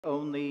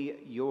Only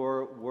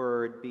your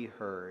word be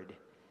heard,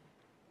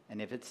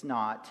 and if it's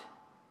not,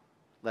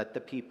 let the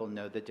people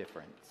know the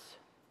difference.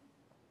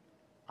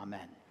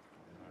 Amen.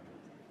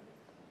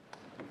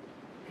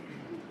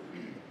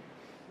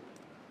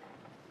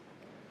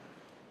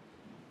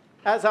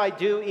 As I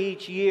do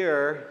each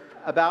year,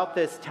 about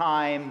this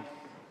time,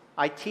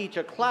 I teach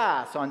a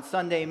class on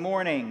Sunday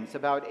mornings,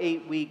 about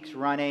 8 weeks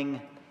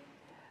running,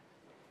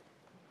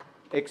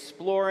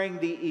 exploring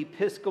the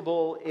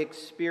Episcopal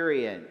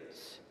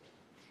experience.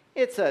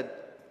 It's a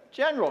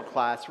general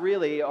class,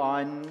 really,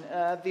 on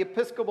the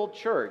Episcopal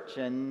Church,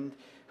 and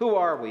who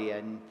are we,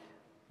 and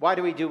why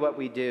do we do what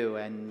we do,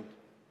 and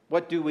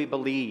what do we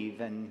believe,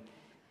 and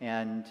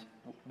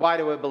why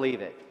do we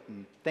believe it,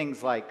 and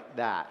things like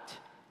that.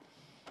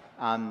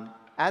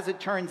 As it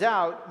turns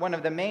out, one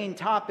of the main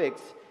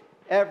topics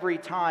every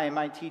time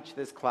I teach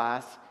this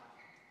class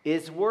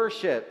is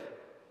worship.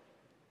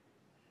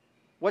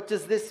 What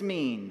does this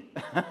mean?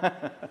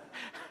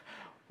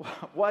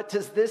 What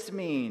does this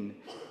mean?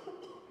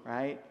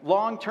 Right?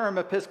 Long-term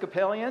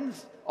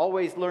Episcopalians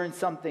always learn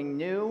something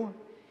new,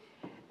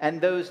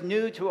 and those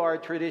new to our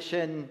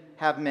tradition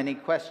have many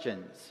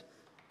questions.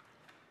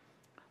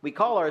 We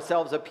call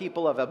ourselves a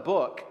people of a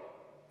book,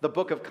 the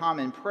Book of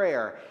Common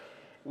Prayer.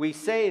 We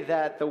say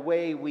that the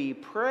way we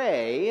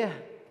pray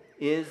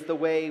is the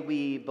way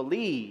we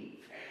believe.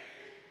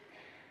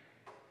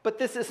 But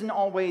this isn't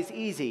always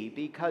easy,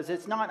 because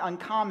it's not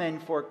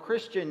uncommon for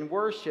Christian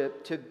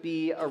worship to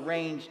be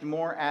arranged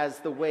more as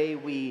the way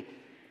we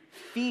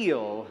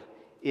feel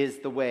is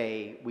the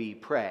way we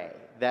pray.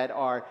 That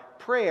our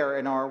prayer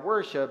and our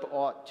worship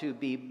ought to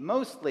be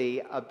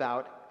mostly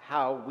about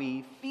how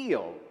we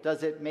feel.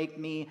 Does it make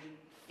me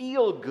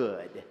feel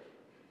good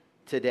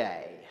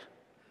today?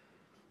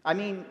 I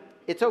mean,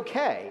 it's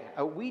okay.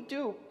 We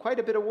do quite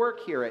a bit of work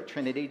here at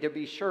Trinity to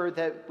be sure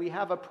that we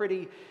have a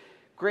pretty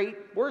great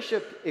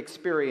worship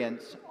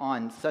experience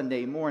on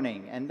Sunday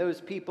morning. And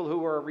those people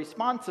who are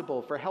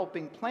responsible for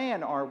helping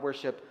plan our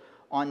worship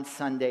on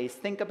Sundays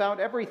think about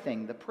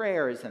everything, the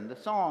prayers and the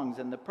songs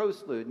and the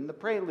postlude and the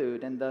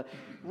prelude and the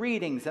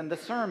readings and the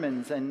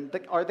sermons, and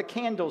are the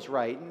candles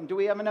right, and do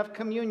we have enough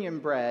communion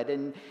bread,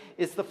 and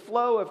is the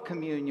flow of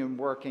communion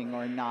working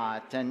or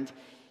not, and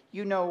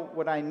you know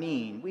what I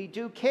mean. We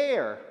do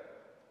care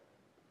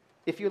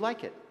if you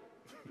like it.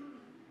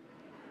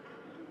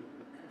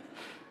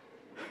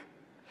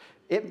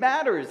 It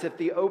matters if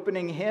the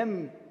opening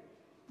hymn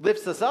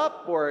lifts us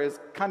up or is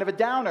kind of a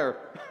downer.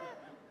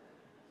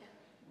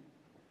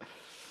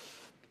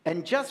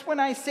 And just when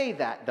I say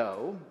that,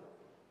 though,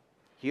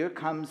 here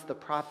comes the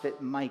prophet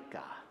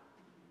Micah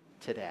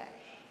today,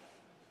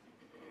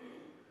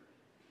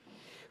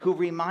 who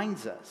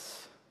reminds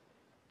us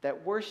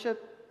that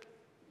worship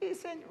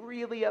isn't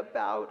really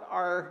about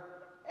our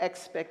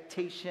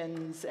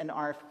expectations and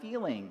our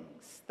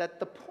feelings, that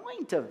the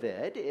point of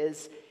it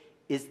is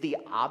the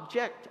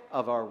object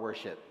of our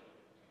worship,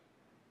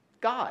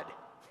 God.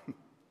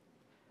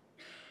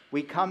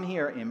 We come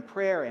here in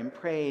prayer and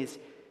praise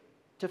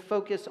to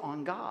focus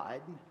on God,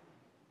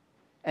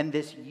 and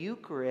this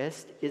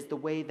Eucharist is the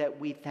way that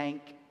we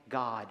thank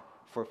God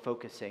for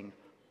focusing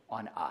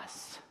on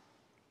us.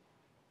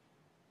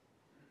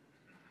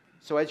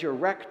 So as your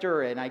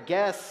rector, and I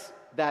guess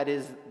that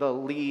is the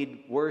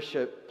lead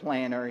worship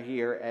planner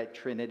here at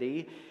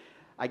Trinity,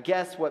 I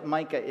guess what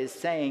Micah is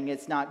saying,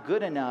 it's not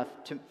good enough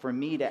for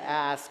me to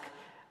ask,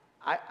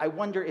 I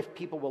wonder if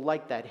people will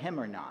like that hymn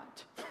or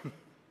not.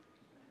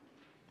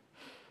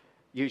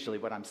 Usually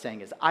what I'm saying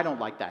is, I don't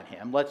like that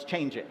hymn, let's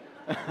change it.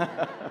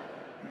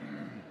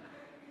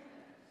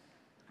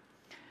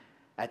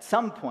 At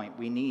some point,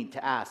 we need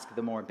to ask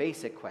the more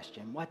basic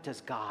question, what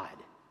does God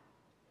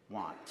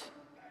want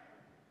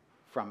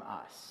from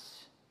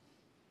us?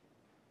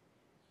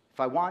 If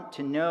I want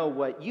to know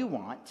what you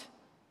want,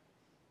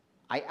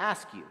 I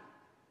ask you.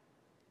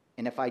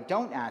 And if I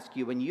don't ask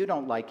you and you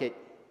don't like it,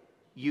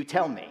 you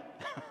tell me.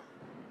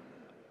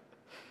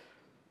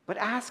 But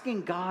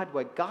asking God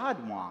what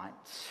God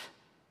wants,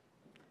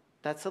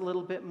 that's a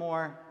little bit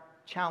more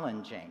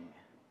challenging.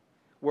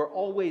 We're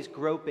always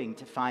groping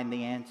to find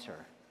the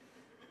answer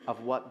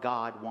of what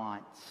God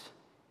wants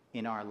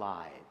in our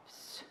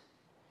lives.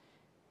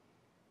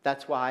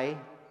 That's why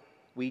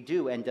we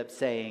do end up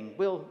saying,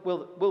 will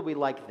we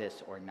like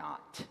this or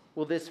not?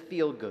 Will this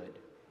feel good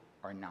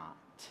or not?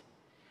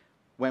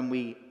 When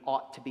we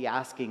ought to be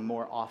asking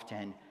more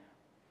often,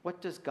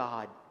 what does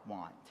God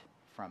want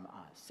from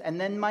us? And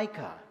then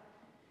Micah,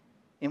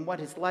 in what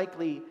is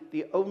likely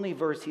the only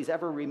verse he's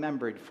ever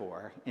remembered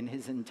for in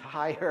his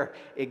entire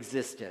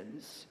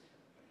existence,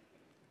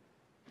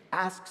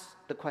 asks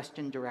the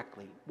question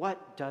directly,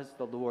 what does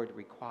the Lord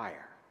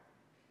require?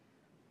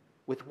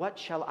 With what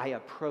shall I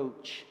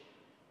approach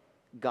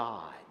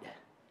God?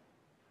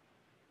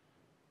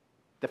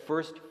 The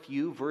first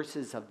few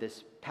verses of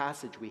this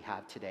passage we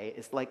have today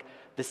is like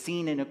the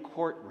scene in a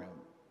courtroom.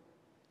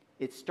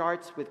 It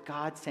starts with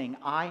God saying,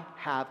 I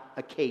have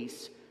a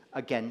case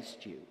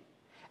against you.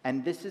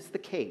 And this is the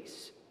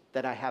case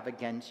that I have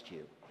against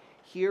you.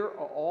 Here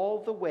are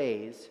all the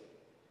ways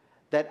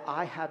that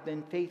I have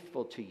been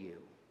faithful to you.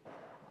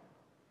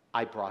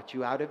 I brought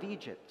you out of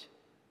Egypt.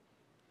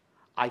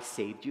 I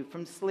saved you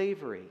from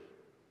slavery.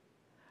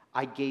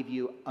 I gave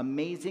you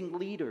amazing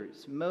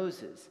leaders,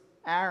 Moses,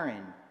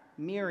 Aaron,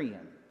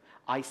 Miriam.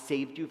 I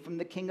saved you from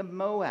the king of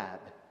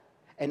Moab.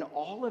 And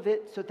all of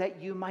it so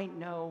that you might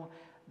know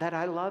that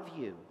I love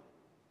you.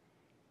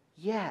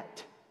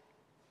 Yet,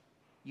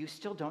 you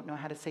still don't know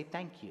how to say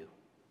thank you.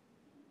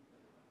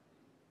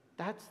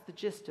 That's the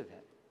gist of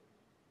it.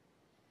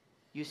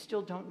 You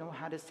still don't know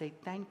how to say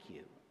thank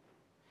you.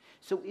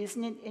 So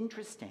isn't it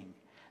interesting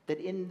that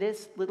in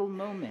this little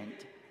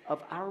moment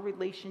of our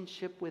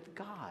relationship with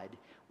God,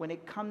 when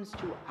it comes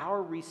to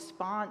our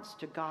response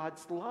to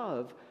God's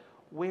love,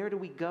 where do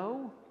we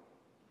go?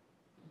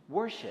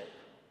 Worship.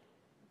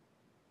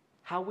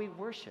 How we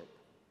worship.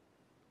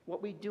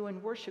 What we do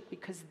in worship,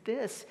 because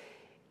this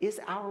is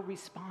our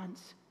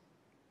response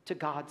to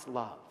God's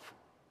love.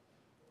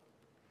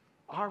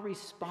 Our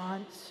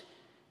response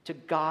to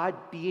God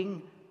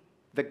being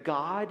the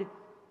God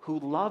who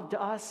loved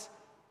us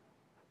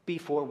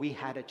before we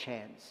had a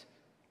chance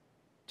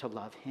to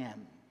love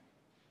him.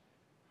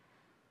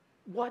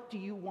 What do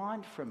you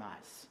want from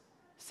us?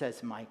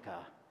 Says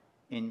Micah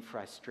in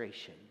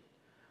frustration.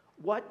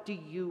 What do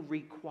you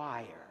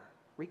require?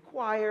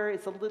 Require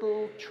is a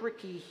little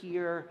tricky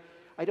here.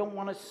 I don't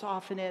want to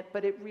soften it,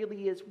 but it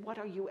really is, what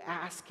are you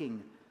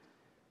asking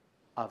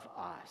of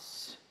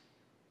us?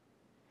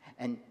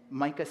 And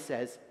Micah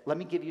says, let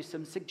me give you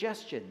some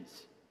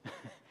suggestions.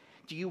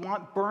 Do you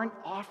want burnt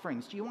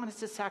offerings? Do you want us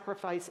to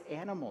sacrifice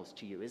animals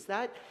to you? Is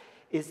that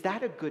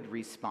a good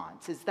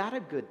response? Is that a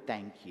good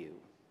thank you?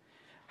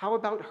 How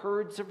about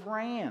herds of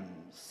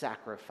rams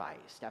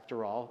sacrificed?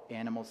 After all,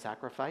 animal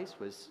sacrifice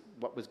was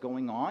what was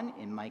going on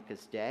in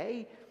Micah's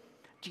day.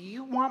 Do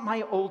you want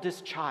my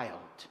oldest child?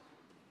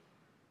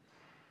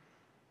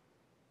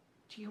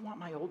 Do you want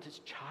my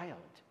oldest child?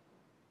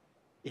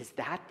 Is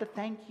that the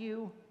thank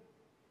you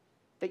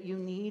that you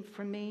need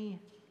from me?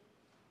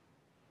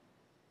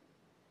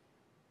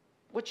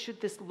 What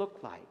should this look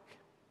like?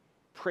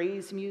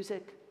 Praise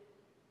music,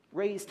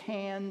 raised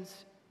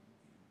hands,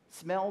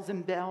 smells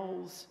and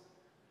bells,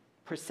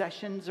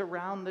 processions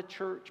around the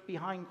church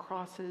behind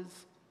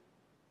crosses?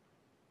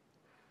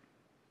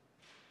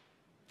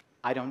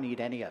 I don't need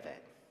any of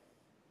it,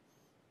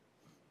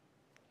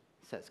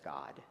 says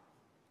God.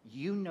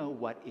 You know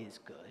what is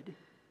good.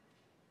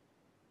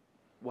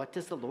 What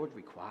does the Lord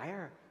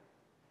require?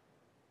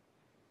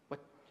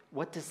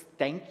 What does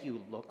thank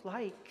you look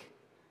like?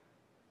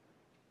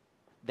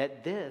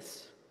 That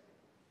this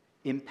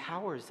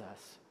empowers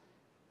us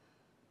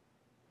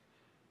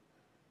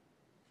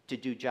to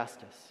do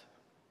justice,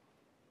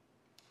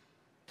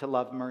 to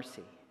love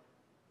mercy,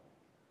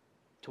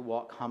 to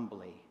walk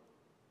humbly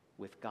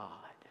with God.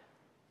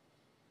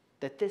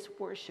 That this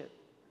worship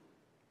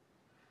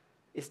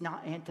is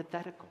not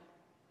antithetical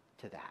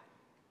to that,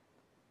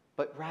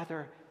 but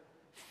rather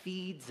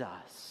feeds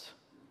us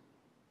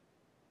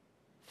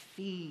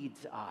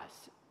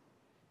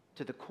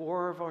to the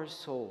core of our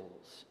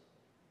souls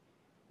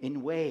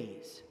in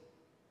ways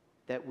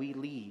that we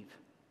leave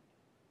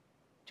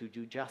to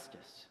do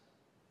justice,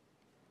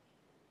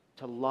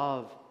 to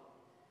love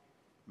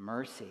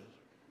mercy,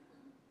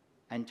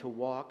 and to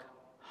walk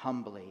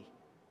humbly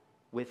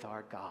with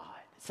our God.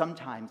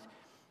 Sometimes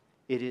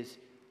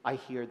I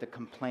hear the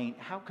complaint,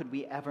 how could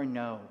we ever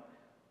know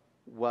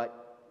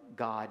what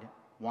God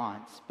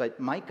wants? But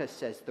Micah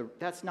says,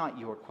 that's not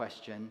your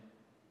question.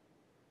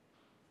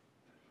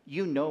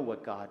 You know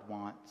what God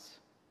wants.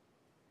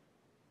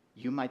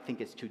 You might think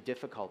it's too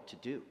difficult to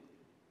do.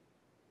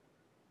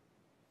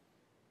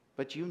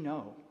 But you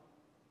know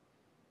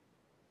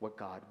what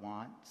God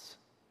wants.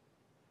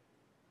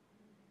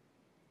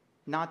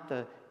 Not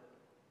the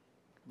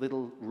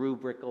little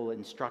rubrical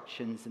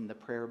instructions in the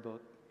prayer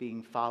book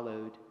being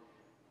followed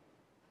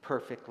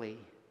perfectly.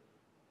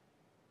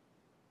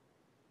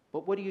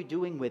 But what are you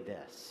doing with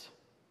this?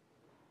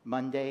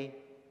 Monday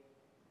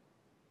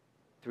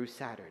through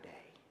Saturday.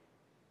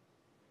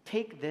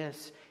 Take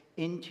this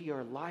into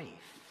your life.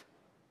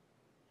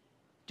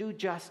 Do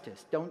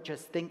justice. Don't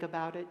just think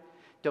about it.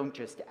 Don't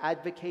just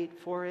advocate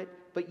for it,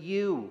 but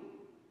you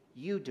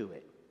do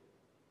it.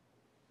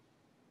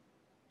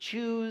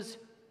 Choose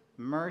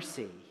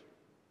mercy.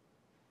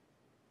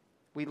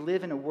 We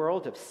live in a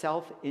world of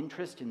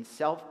self-interest and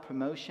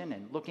self-promotion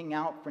and looking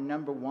out for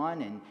number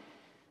one and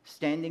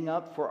standing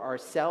up for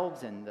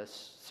ourselves and the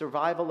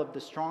survival of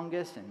the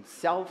strongest and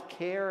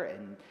self-care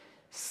and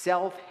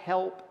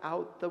self-help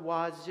out the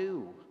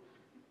wazoo.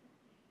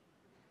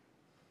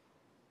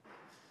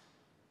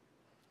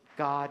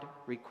 God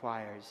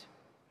requires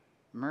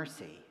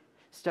mercy.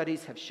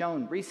 Studies have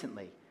shown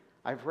recently,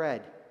 I've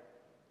read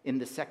in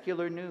the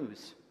secular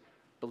news,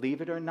 believe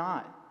it or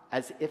not,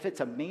 as if it's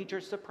a major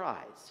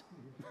surprise,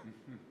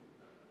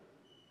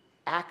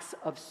 acts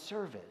of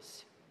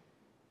service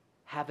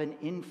have an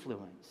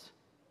influence,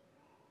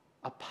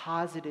 a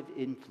positive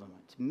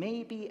influence,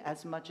 maybe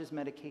as much as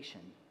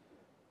medication,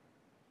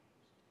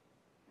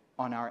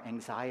 on our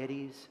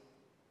anxieties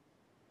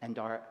and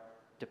our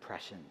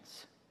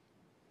depressions.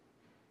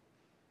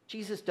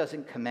 Jesus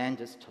doesn't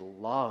command us to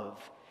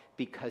love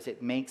because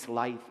it makes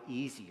life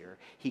easier.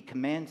 He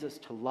commands us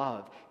to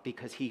love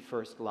because he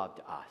first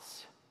loved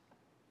us.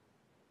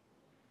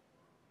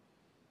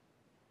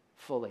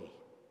 Fully.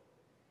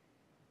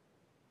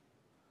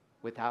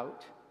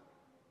 Without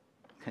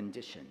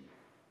condition.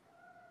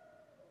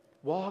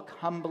 Walk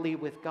humbly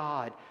with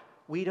God.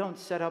 We don't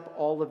set up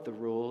all of the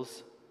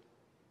rules.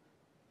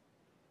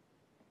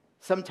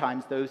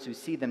 Sometimes those who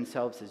see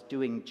themselves as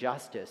doing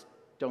justice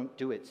don't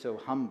do it so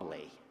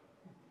humbly.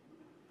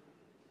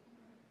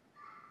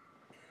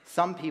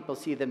 Some people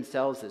see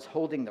themselves as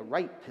holding the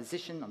right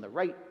position on the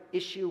right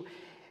issue,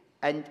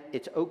 and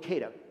it's okay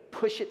to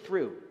push it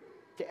through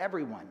to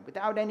everyone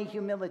without any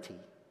humility.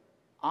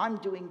 I'm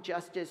doing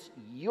justice,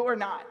 you're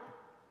not.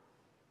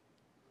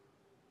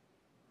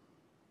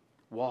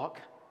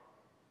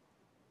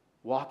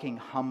 Walking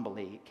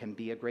humbly can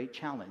be a great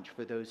challenge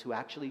for those who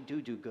actually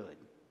do good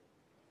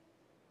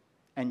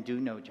and do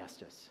know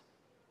justice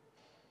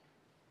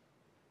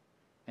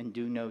and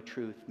do know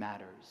truth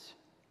matters.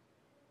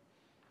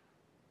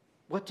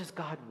 What does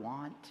God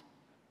want?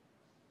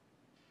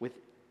 With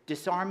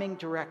disarming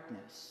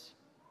directness,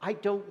 I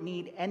don't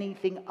need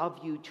anything of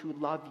you to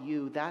love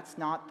you. That's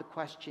not the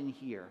question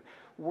here.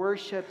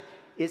 Worship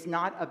is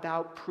not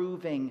about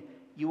proving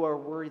you are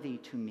worthy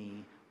to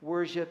me.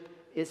 Worship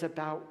is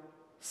about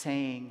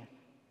saying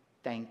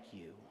thank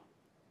you.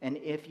 And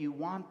if you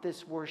want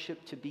this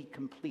worship to be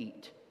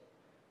complete,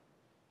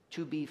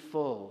 to be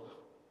full,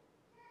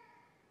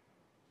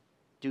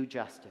 do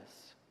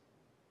justice,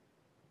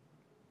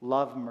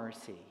 love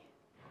mercy,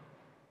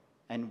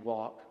 and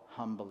walk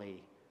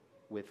humbly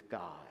with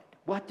God.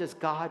 What does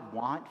God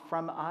want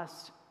from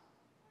us?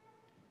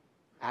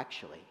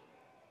 Actually,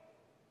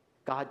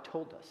 God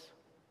told us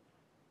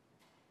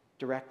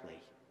directly.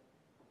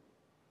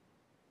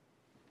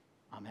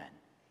 Amen.